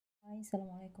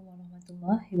Assalamualaikum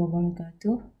warahmatullahi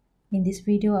wabarakatuh. In this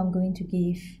video, I'm going to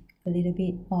give a little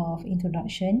bit of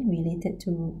introduction related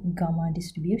to gamma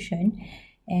distribution,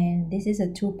 and this is a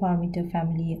two-parameter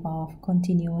family of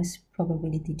continuous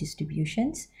probability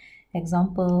distributions.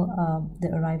 Example,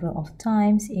 the arrival of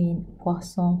times in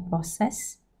Poisson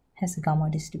process has a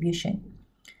gamma distribution.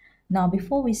 Now,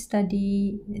 before we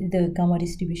study the gamma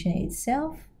distribution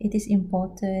itself, it is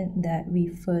important that we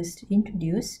first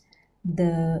introduce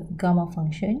the gamma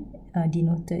function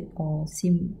denoted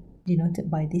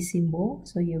by this symbol.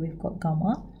 So here we've got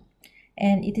gamma,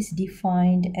 and it is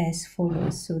defined as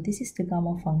follows. So this is the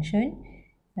gamma function,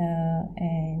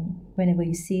 and whenever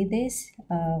you see this,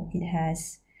 it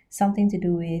has something to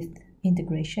do with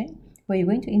integration, where you're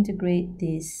going to integrate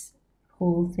this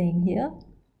whole thing here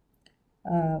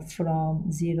from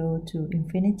 0 to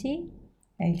infinity,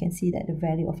 and you can see that the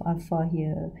value of alpha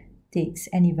here takes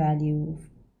any value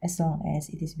as long as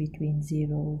it is between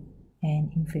 0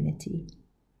 and infinity.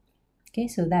 Okay,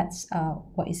 so that's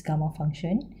what is gamma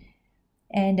function.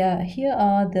 And here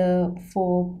are the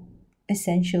 4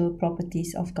 essential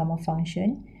properties of gamma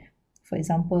function. For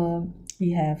example,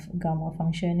 we have gamma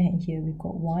function, and here we've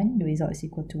got 1, the result is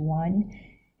equal to 1,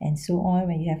 and so on.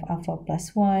 When you have alpha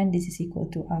plus 1, this is equal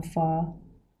to alpha.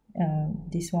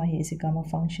 This one here is a gamma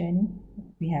function.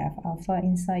 We have alpha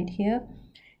inside here,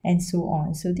 and so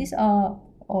on. So these are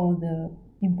all the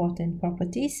important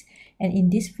properties, and in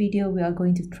this video we are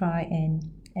going to try and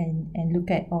look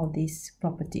at all these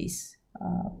properties.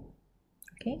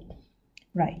 Okay,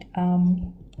 right.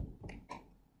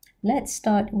 Let's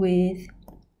start with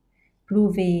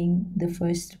proving the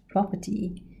first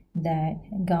property, that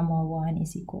gamma 1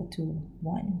 is equal to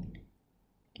 1.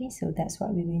 Okay, so that's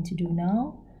what we're going to do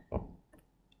now.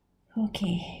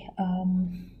 Okay,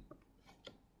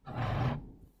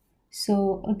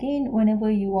 so again, whenever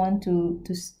you want to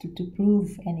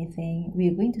prove anything, we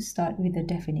are going to start with the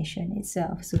definition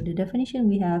itself. So the definition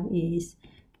we have is,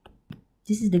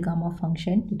 this is the gamma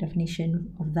function, the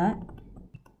definition of that.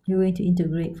 You're going to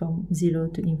integrate from 0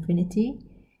 to infinity.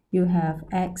 You have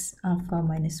x alpha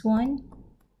minus 1.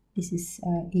 This is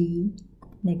e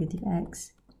negative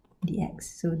x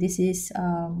dx. So this is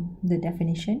the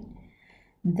definition.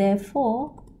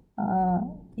 Therefore,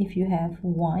 if you have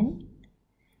 1,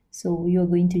 so you're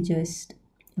going to just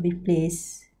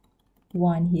replace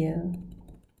 1 here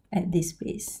at this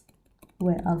place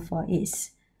where alpha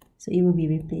is. So it will be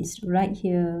replaced right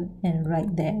here and right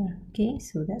there. Okay,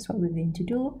 so that's what we're going to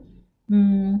do.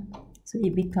 So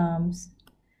it becomes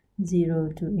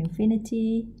 0 to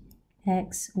infinity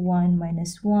x 1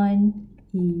 minus 1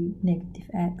 e negative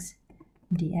x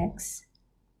dx,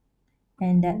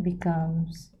 and that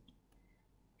becomes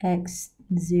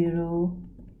x0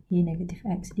 e negative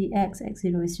x dx.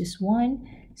 X0 is just 1,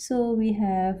 so we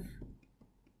have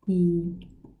e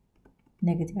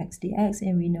negative x dx,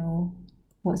 and we know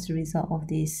what's the result of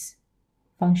this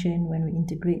function. When we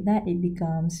integrate that, it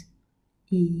becomes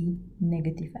e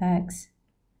negative x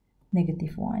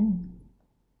negative 1,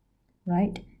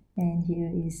 right? And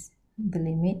here is the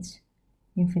limit,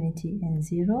 infinity and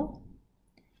 0.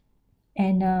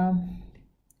 And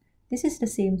this is the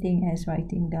same thing as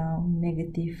writing down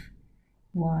negative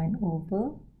 1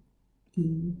 over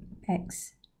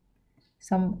ex.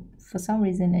 For some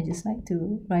reason, I just like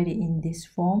to write it in this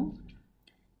form.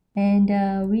 And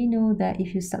we know that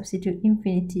if you substitute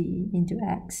infinity into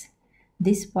x,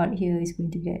 this part here is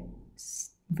going to get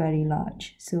very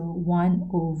large. So 1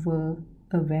 over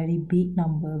a very big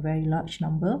number, very large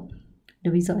number,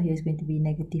 the result here is going to be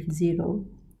negative 0.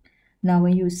 Now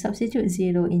when you substitute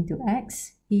 0 into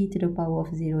x, e to the power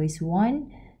of 0 is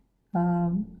 1.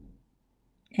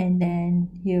 And then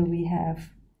here we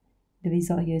have the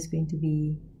result here is going to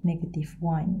be negative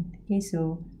 1. Okay,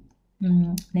 so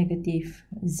negative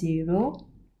 0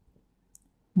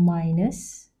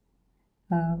 minus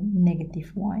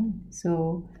negative 1.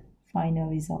 So final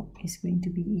result is going to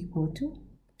be equal to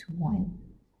 1.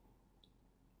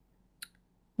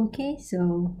 Okay,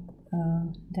 so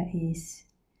that is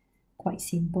quite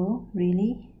simple,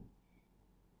 really.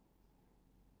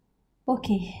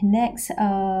 Okay, next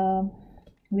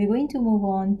we're going to move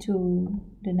on to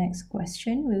the next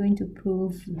question. We're going to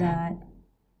prove that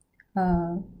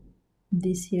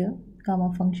this here,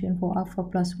 gamma function for alpha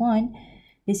plus 1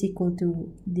 is equal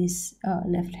to this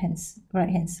right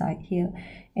hand side here.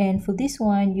 And for this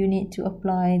one, you need to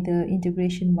apply the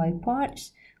integration by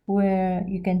parts, where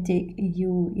you can take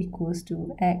u equals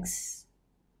to x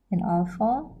and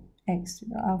alpha, x to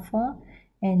the alpha,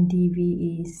 and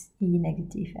dv is e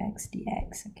negative x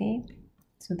dx. Okay,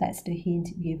 so that's the hint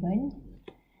given.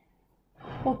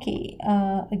 Okay,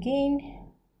 again,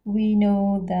 we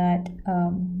know that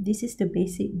this is the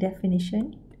basic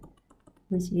definition,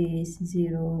 which is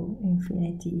 0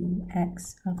 infinity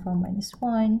x alpha minus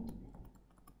 1.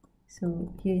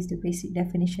 So here is the basic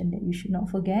definition that you should not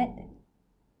forget,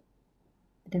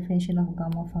 the definition of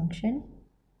gamma function.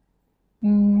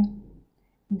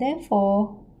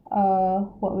 Therefore,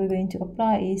 what we're going to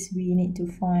apply is we need to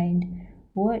find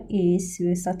what is,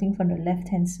 we're starting from the left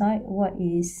hand side, what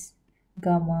is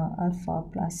gamma alpha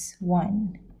plus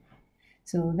 1.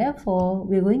 So therefore,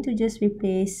 we're going to just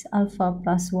replace alpha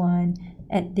plus 1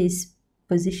 at this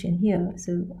position here.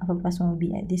 So alpha plus 1 will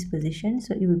be at this position,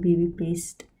 so it will be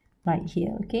replaced right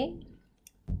here, okay?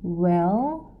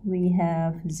 Well, we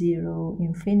have 0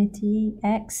 infinity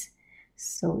x.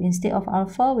 So instead of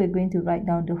alpha, we're going to write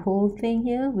down the whole thing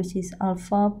here, which is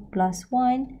alpha plus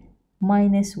 1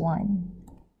 minus 1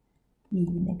 e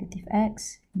negative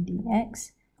x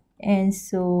dx. And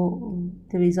so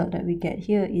the result that we get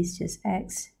here is just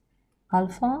x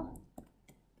alpha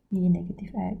e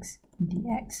negative x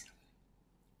dx.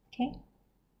 Okay.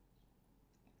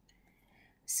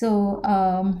 So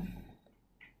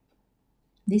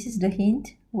this is the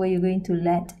hint where you're going to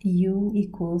let u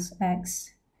equals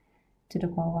x to the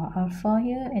power alpha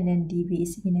here, and then dv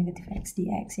is e negative x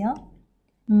dx, yeah?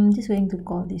 I'm just going to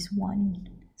call this 1.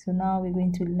 So now we're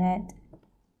going to let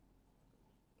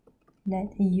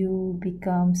u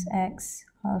becomes x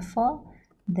alpha,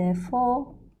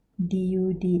 therefore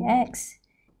du dx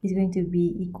is going to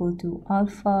be equal to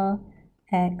alpha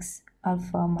x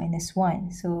alpha minus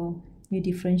 1. So you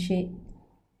differentiate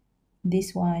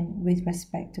this one with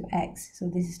respect to x. So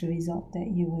this is the result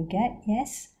that you will get,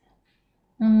 yes?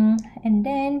 And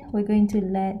then we're going to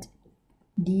let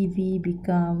dv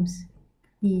becomes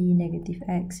e negative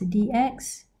x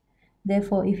dx.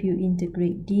 Therefore, if you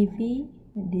integrate dv,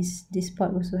 this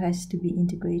part also has to be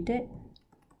integrated.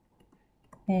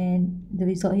 And the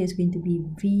result here is going to be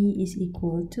v is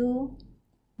equal to,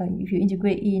 if you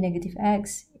integrate e negative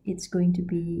x, it's going to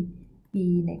be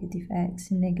e negative x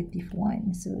negative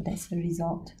 1. So that's the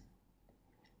result.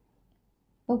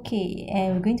 Okay,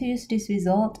 and we're going to use this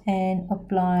result and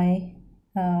apply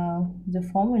the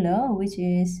formula, which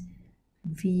is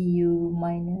vu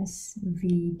minus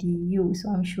v du. So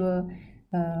I'm sure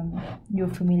you're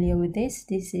familiar with this.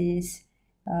 This is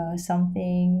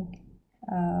something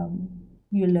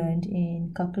you learned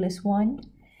in calculus 1.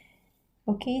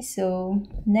 Okay, so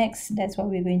next, that's what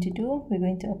we're going to do. We're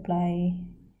going to apply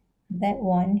that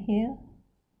one here.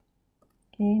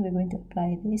 Okay, we're going to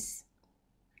apply this.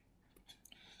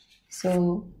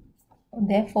 So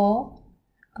therefore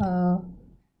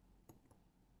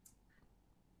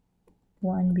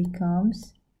 1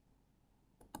 becomes,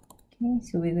 okay,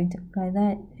 so we're going to apply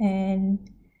that, and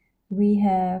we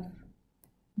have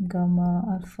gamma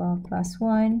alpha plus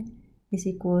 1 is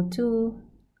equal to,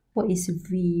 what is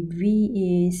v?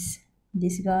 V is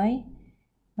this guy,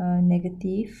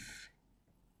 negative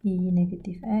e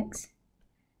negative x,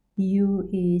 u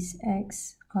is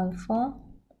x alpha,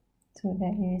 so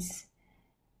that is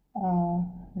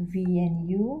v and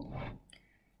u,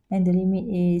 and the limit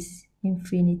is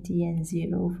infinity and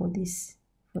 0 for this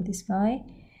guy,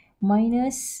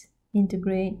 minus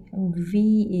integrate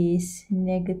v is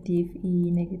negative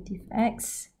e negative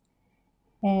x,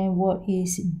 and what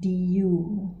is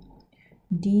du?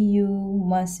 Du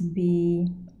must be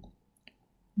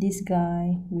this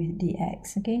guy with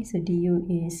dx. Okay, so du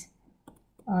is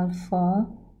alpha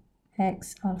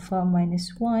x alpha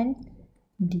minus 1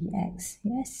 dx.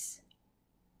 Yes.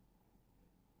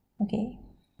 Okay,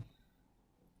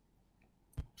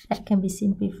 that can be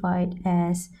simplified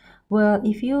as well.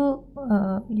 If you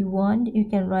you want, you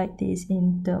can write this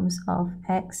in terms of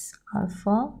x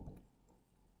alpha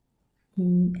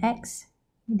ex.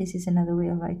 This is another way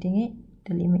of writing it.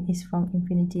 The limit is from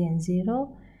infinity and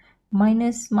 0.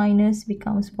 Minus minus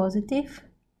becomes positive,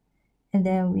 and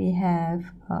then we have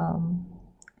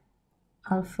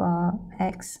alpha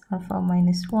x alpha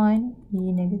minus 1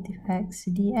 e negative x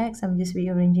dx. I'm just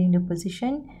rearranging the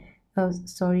position. Oh,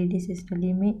 sorry, this is the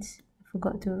limits. I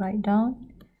forgot to write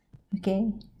down.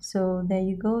 Okay, so there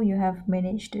you go. You have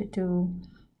managed to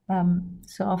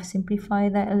sort of simplify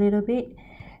that a little bit.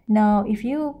 Now, if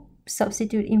you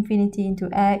substitute infinity into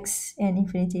x and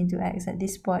infinity into x at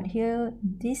this part here,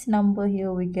 this number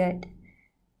here we get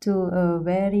to a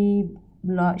very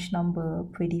large number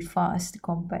pretty fast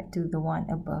compared to the one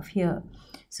above here.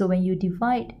 So when you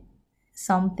divide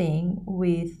something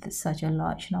with such a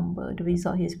large number, the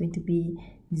result here is going to be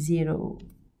 0,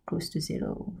 close to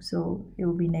 0. So it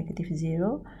will be negative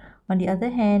 0. On the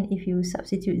other hand, if you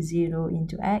substitute 0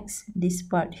 into x, this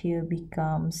part here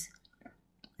becomes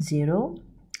 0.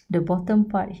 the bottom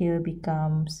part here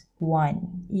becomes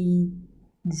 1.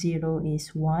 E0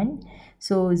 is 1.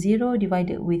 So 0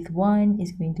 divided with 1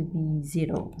 is going to be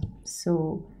 0.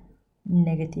 So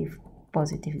negative,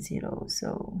 positive 0.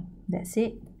 So that's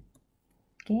it.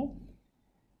 Okay.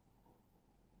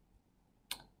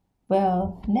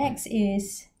 Well, next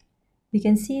is we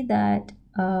can see that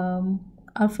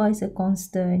alpha is a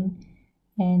constant,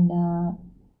 and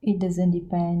it doesn't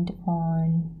depend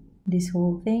on this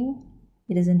whole thing.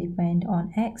 It doesn't depend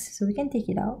on x, so we can take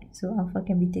it out. So alpha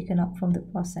can be taken out from the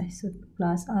process. So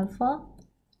plus alpha,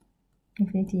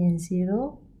 infinity and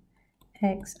 0,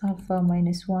 x alpha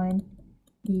minus 1,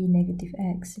 e negative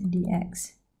x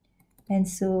dx. And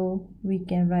so we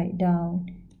can write down,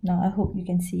 now I hope you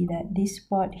can see that this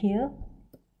part here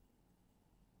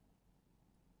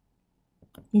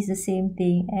is the same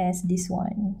thing as this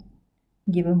one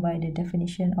given by the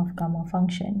definition of gamma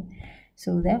function.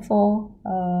 So therefore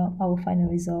our final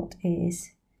result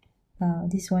is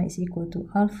this one is equal to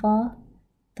alpha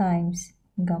times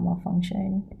gamma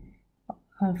function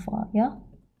alpha. Yeah,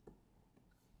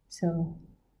 so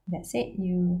that's it.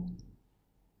 You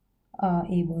are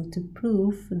able to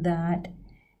prove that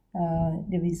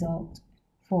the result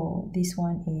for this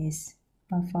one is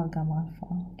alpha gamma alpha.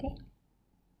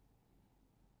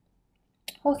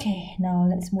 Okay, now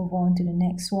let's move on to the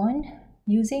next one.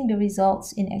 Using the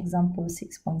results in example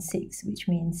 6.6, which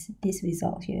means this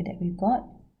result here that we've got,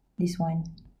 this one,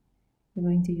 we're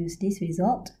going to use this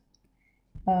result.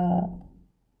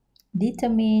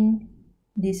 Determine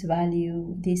this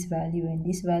value, and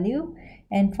this value,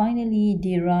 and finally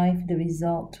derive the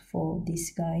result for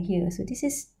this guy here. So this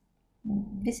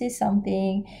is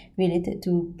something related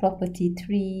to property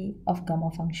 3 of gamma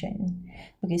function.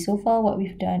 Okay, so far what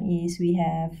we've done is we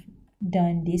have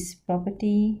done this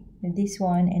property, this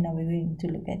one, and now we're going to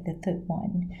look at the third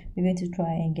one. We're going to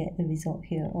try and get the result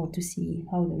here, or to see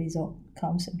how the result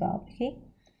comes about. Okay.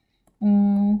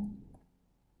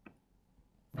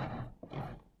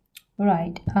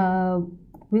 Right,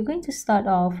 we're going to start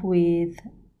off with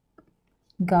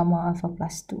gamma alpha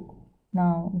plus 2.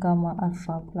 Now gamma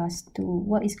alpha plus 2,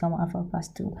 what is gamma alpha plus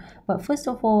 2? But first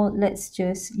of all, let's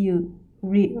just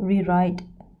rewrite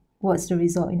what's the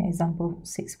result in example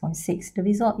 6.6. The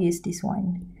result is this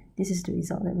one. This is the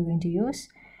result that we're going to use,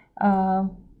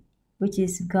 which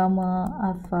is gamma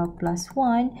alpha plus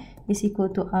 1 is equal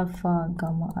to alpha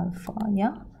gamma alpha.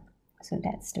 Yeah, so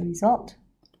that's the result.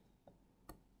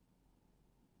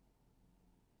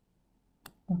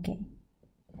 Okay,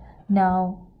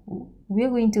 now we're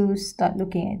going to start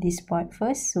looking at this part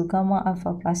first. So gamma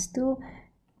alpha plus 2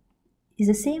 is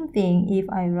the same thing if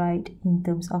I write in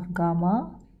terms of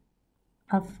gamma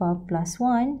alpha plus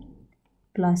 1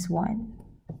 plus 1,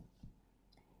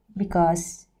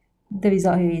 because the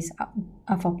result here is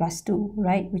alpha plus 2,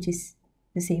 right, which is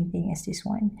the same thing as this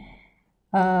one.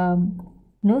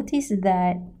 Notice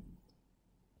that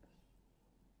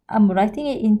I'm writing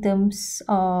it in terms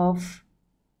of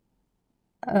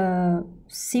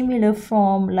similar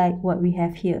form like what we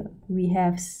have here. We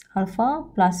have alpha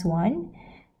plus 1,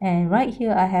 and right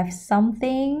here I have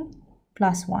something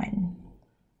plus 1.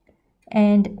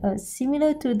 And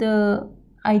similar to the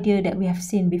idea that we have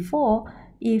seen before,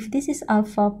 if this is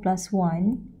alpha plus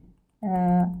 1,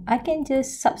 I can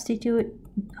just substitute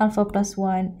alpha plus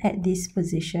 1 at this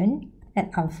position, at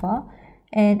alpha,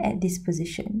 and at this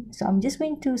position. So I'm just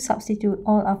going to substitute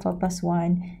all alpha plus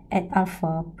 1 at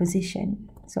alpha position.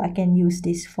 So I can use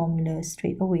this formula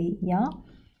straight away. Yeah,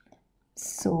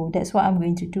 so that's what I'm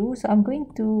going to do. So I'm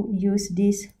going to use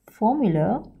this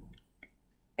formula,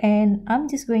 and I'm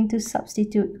just going to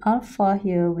substitute alpha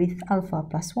here with alpha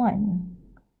plus 1.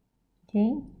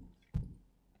 Okay,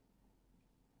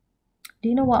 do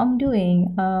you know what I'm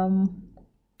doing?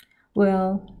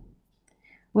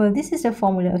 Well, this is the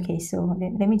formula. Okay, so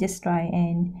let me just try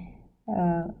and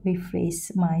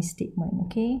rephrase my statement.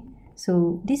 Okay,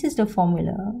 so this is the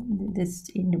formula. This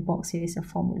in the box here is a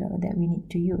formula that we need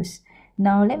to use.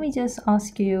 Now let me just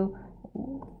ask you,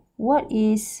 what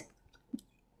is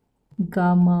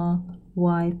gamma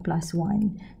y plus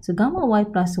 1? So gamma y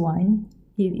plus 1,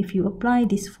 if you apply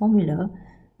this formula,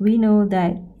 we know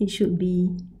that it should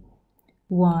be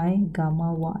y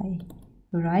gamma y,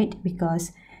 right?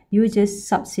 Because you're just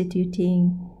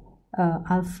substituting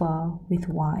alpha with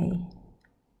y.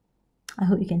 I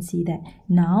hope you can see that.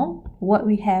 Now what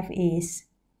we have is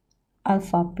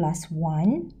alpha plus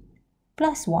 1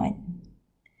 plus 1.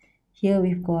 Here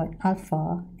we've got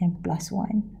alpha and plus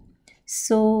 1.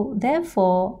 So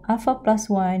therefore alpha plus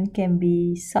 1 can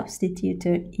be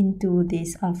substituted into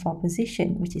this alpha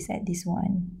position, which is at this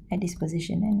one, at this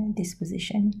position, and at this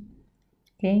position.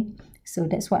 Okay, so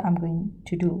that's what I'm going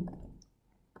to do.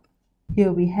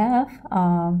 Here we have,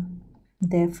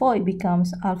 therefore it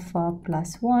becomes alpha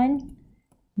plus 1,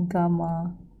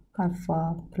 gamma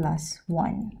alpha plus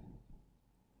 1.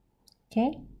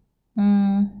 Okay.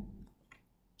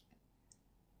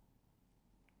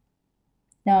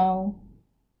 Now,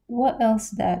 what else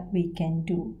that we can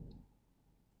do?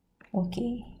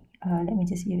 Okay, let me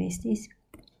just erase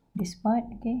this part.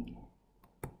 Okay.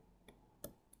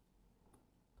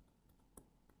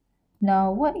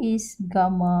 Now, what is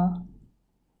gamma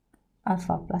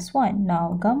alpha plus 1?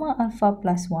 Now, gamma alpha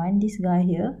plus 1, this guy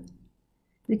here,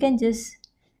 we can just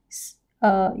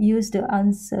use the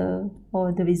answer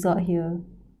or the result here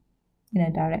in a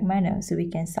direct manner. So we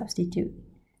can substitute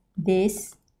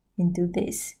this into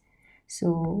this.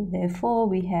 So therefore,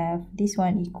 we have this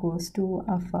one equals to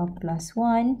alpha plus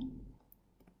 1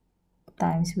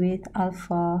 times with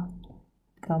alpha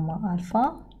gamma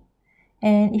alpha.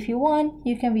 And if you want,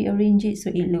 you can rearrange it so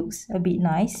it looks a bit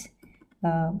nice,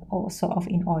 or sort of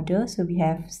in order. So we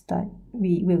have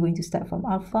we're going to start from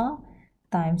alpha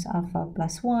times alpha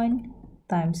plus 1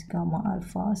 times gamma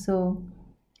alpha. So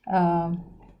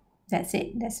that's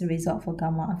it. That's the result for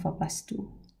gamma alpha plus 2.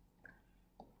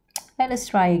 Let us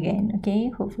try again. Okay,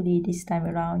 hopefully this time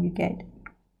around you get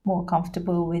more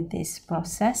comfortable with this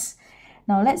process.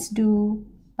 Now let's do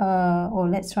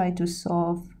let's try to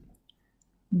solve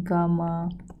gamma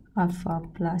alpha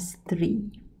plus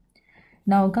 3.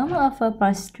 Now gamma alpha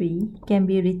plus 3 can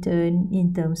be written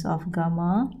in terms of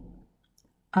gamma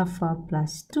alpha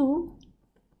plus 2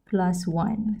 plus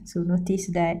 1. So notice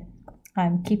that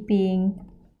I'm keeping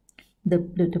the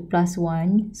plus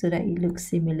 1 so that it looks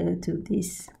similar to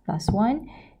this plus 1.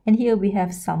 And here we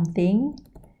have something.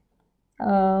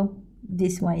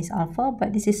 This one is alpha,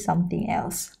 but this is something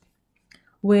else,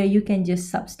 where you can just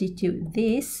substitute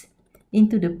this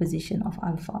into the position of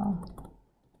alpha.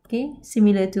 Okay,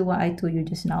 similar to what I told you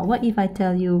just now. What if I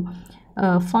tell you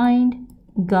find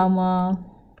gamma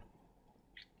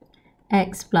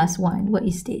x plus 1? What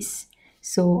is this?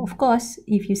 So of course,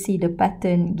 if you see the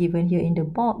pattern given here in the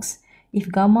box, if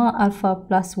gamma alpha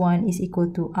plus 1 is equal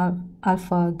to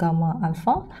alpha gamma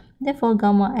alpha, therefore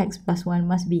gamma x plus 1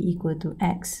 must be equal to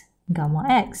x gamma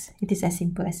x. It is as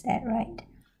simple as that, right?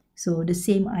 So the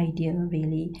same idea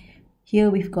really. Here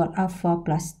we've got alpha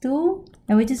plus 2,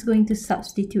 and we're just going to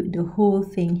substitute the whole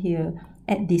thing here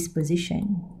at this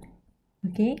position.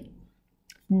 Okay,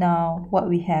 now what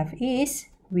we have is,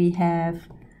 we have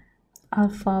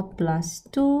alpha plus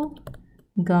 2,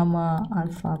 gamma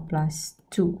alpha plus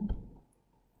 2.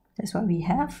 That's what we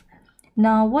have.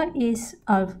 Now what is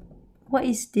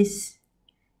this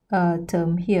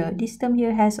term here? This term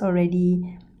here has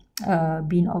already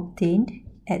been obtained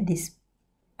at this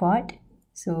part.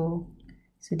 So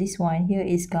this one here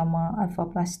is gamma alpha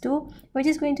plus 2. We're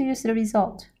just going to use the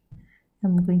result.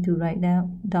 I'm going to write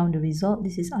down the result.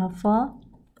 This is alpha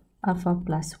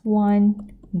plus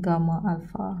 1, gamma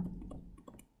alpha.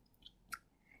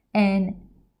 And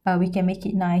we can make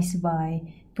it nice by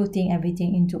putting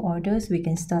everything into order. So we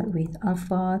can start with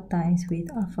alpha times with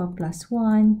alpha plus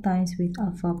 1 times with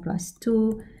alpha plus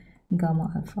 2,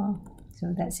 gamma alpha.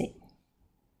 So that's it.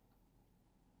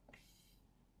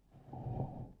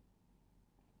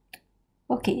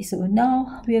 Okay, so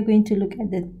now we are going to look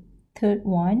at the third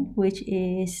one, which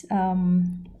is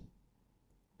gamma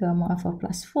alpha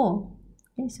plus 4.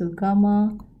 Okay, so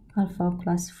gamma alpha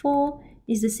plus 4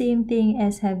 is the same thing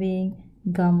as having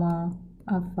gamma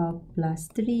alpha plus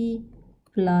 3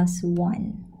 plus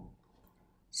 1.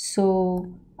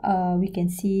 So we can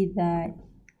see that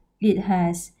it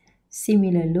has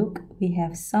similar look. We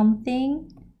have something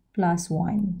plus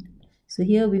 1. So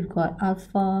here we've got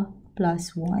alpha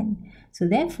plus 1. So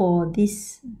therefore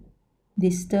this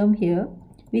term here,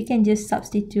 we can just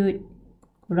substitute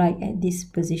right at this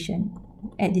position,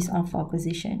 at this alpha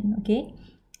position. Okay,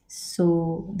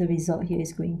 so the result here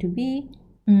is going to be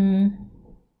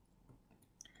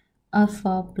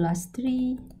alpha plus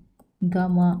 3,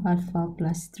 gamma alpha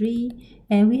plus 3,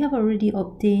 and we have already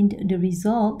obtained the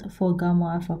result for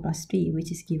gamma alpha plus 3,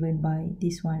 which is given by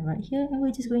this one right here, and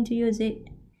we're just going to use it.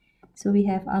 So we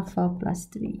have alpha plus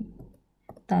 3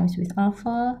 times with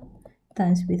alpha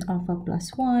times with alpha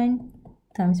plus 1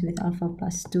 times with alpha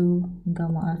plus 2,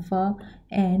 gamma alpha,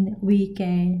 and we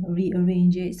can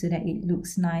rearrange it so that it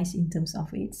looks nice in terms of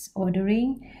its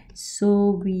ordering.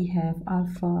 So we have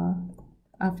alpha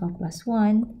plus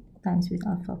 1 times with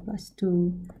alpha plus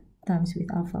 2 times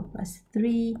with alpha plus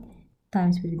 3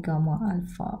 times with gamma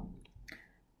alpha.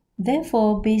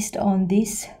 Therefore, based on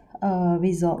this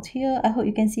result here, I hope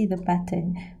you can see the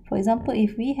pattern. For example,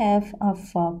 if we have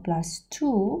alpha plus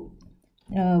 2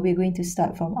 we're going to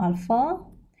start from alpha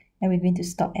and we're going to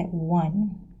stop at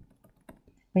 1.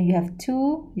 When you have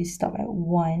 2, you stop at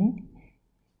 1.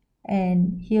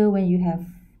 And here when you have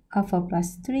alpha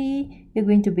plus 3, you're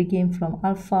going to begin from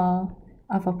alpha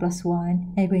plus 1,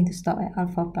 and you're going to stop at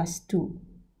alpha plus 2.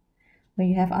 When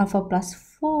you have alpha plus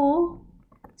 4,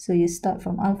 so you start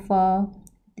from alpha,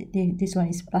 this one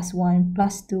is plus 1,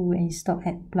 plus 2, and you stop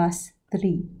at plus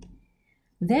 3.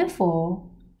 Therefore,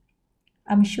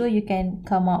 I'm sure you can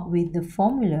come up with the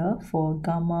formula for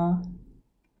gamma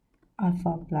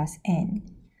alpha plus n.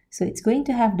 So it's going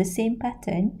to have the same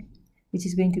pattern, which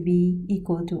is going to be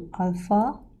equal to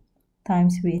alpha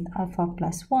times with alpha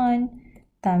plus 1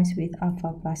 times with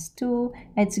alpha plus 2.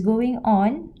 It's going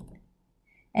on,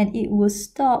 and it will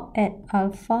stop at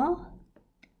alpha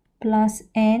plus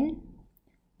n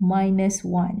minus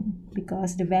 1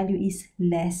 because the value is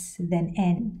less than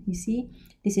n. You see,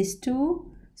 this is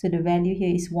 2, so the value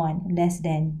here is 1, less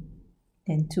than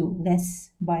 2, less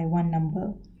by 1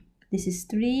 number. This is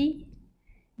 3,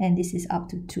 and this is up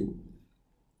to 2.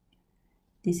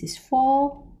 This is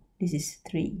 4, this is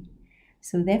 3.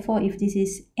 So therefore, if this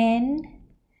is n,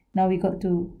 now we got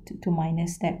to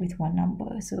minus that with 1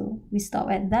 number. So we stop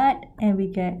at that, and we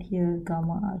get here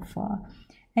gamma alpha.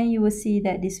 And you will see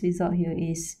that this result here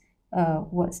is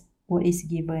what is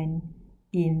given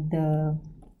in the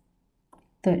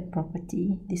third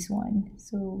property, this one.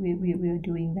 So we are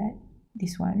doing that,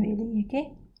 this one really,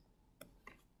 okay?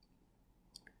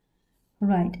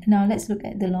 Right, now let's look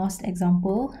at the last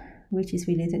example, which is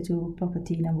related to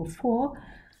property number 4.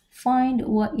 Find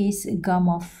what is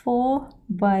gamma 4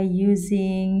 by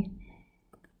using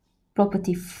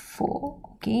property 4.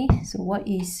 Okay, so what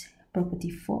is property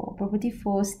 4? Property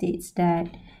 4 states that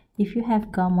if you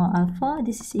have gamma alpha,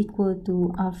 this is equal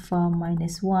to alpha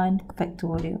minus 1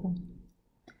 factorial.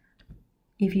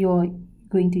 If you're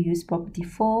going to use property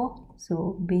 4,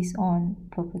 so based on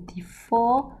property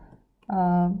 4,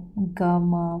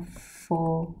 gamma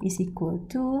 4 is equal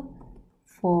to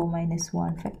 4 minus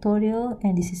 1 factorial,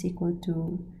 and this is equal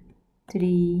to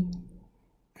 3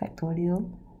 factorial,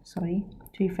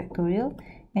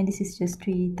 and this is just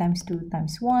 3 times 2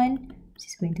 times 1, which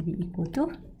is going to be equal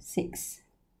to 6.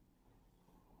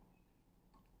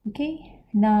 Okay,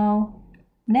 now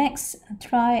next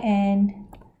try and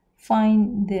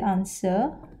find the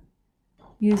answer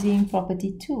using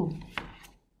property 2.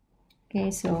 Okay,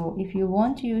 so if you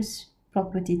want to use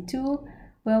property 2,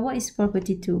 well, what is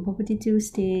property 2? Property 2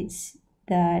 states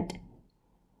that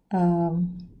gamma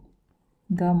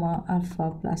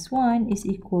alpha plus 1 is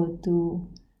equal to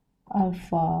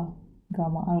alpha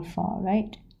gamma alpha,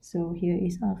 right? So here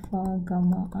is alpha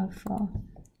gamma alpha.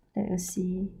 Let us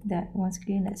see that once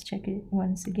again. Let's check it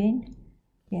once again.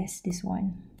 Yes, this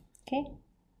one. Okay.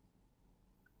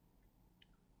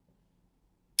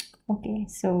 Okay,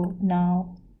 so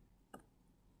now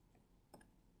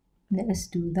let us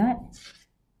do that.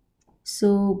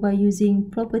 So by using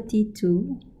property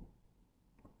 2,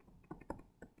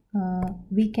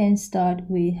 we can start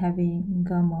with having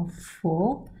gamma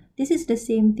 4. This is the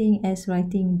same thing as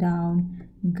writing down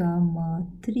gamma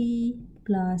 3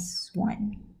 plus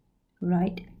 1,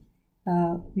 right?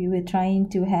 We were trying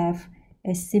to have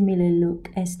a similar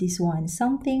look as this one,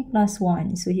 something plus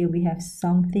 1. So here we have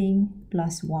something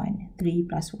plus 1, 3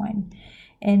 plus 1.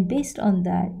 And based on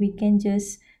that, we can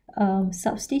just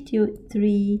substitute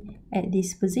 3 at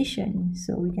this position.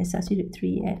 So we can substitute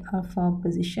 3 at alpha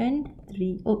position,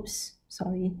 3, oops,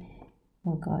 sorry,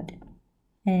 oh god,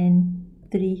 and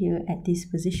 3 here at this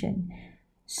position.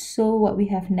 So what we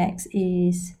have next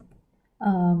is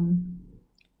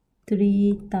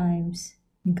 3 times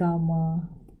gamma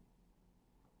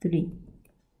 3.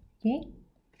 Okay,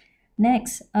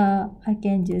 next I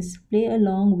can just play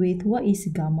along with what is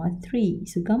gamma 3.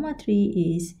 So gamma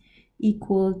 3 is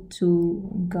equal to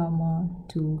gamma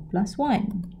 2 plus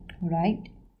 1, right?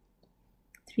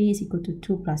 3 is equal to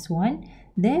 2 plus 1.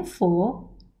 Therefore,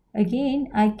 again,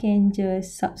 I can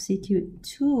just substitute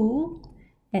 2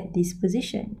 at this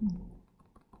position.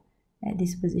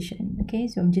 Okay,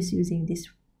 so I'm just using this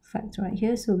fact right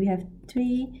here. So we have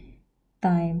 3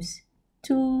 times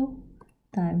 2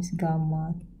 times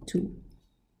gamma 2.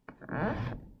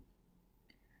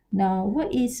 Now,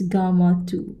 what is gamma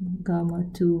 2? Gamma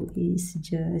 2 is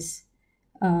just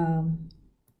 1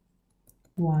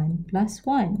 plus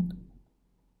 1.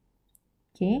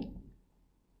 Okay.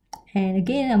 And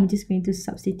again, I'm just going to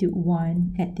substitute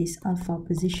 1 at this alpha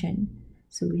position.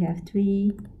 So we have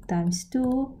 3 times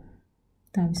 2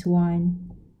 times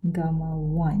 1 gamma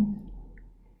 1.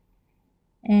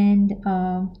 And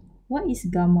what is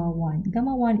gamma 1?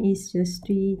 Gamma 1 is just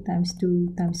 3 times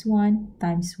 2 times 1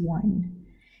 times 1.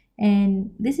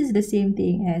 And this is the same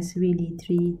thing as really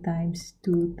 3 times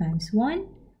 2 times 1,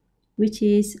 which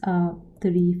is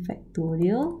 3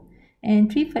 factorial.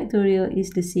 And 3 factorial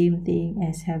is the same thing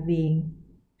as having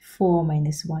 4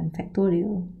 minus 1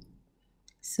 factorial.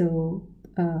 So,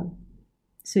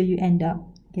 so you end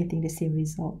up getting the same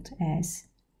result as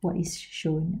what is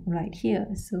shown right here.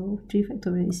 So 3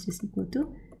 factorial is just equal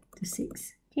to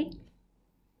 6. Okay.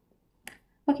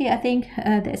 Okay, I think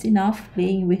that's enough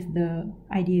playing with the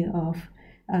idea of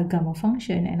a gamma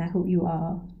function, and I hope you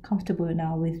are comfortable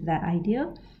now with that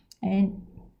idea. And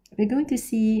we're going to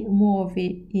see more of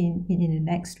it in the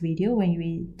next video when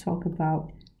we talk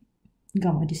about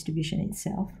gamma distribution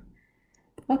itself.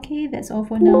 Okay, that's all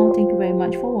for now. Thank you very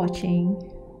much for watching.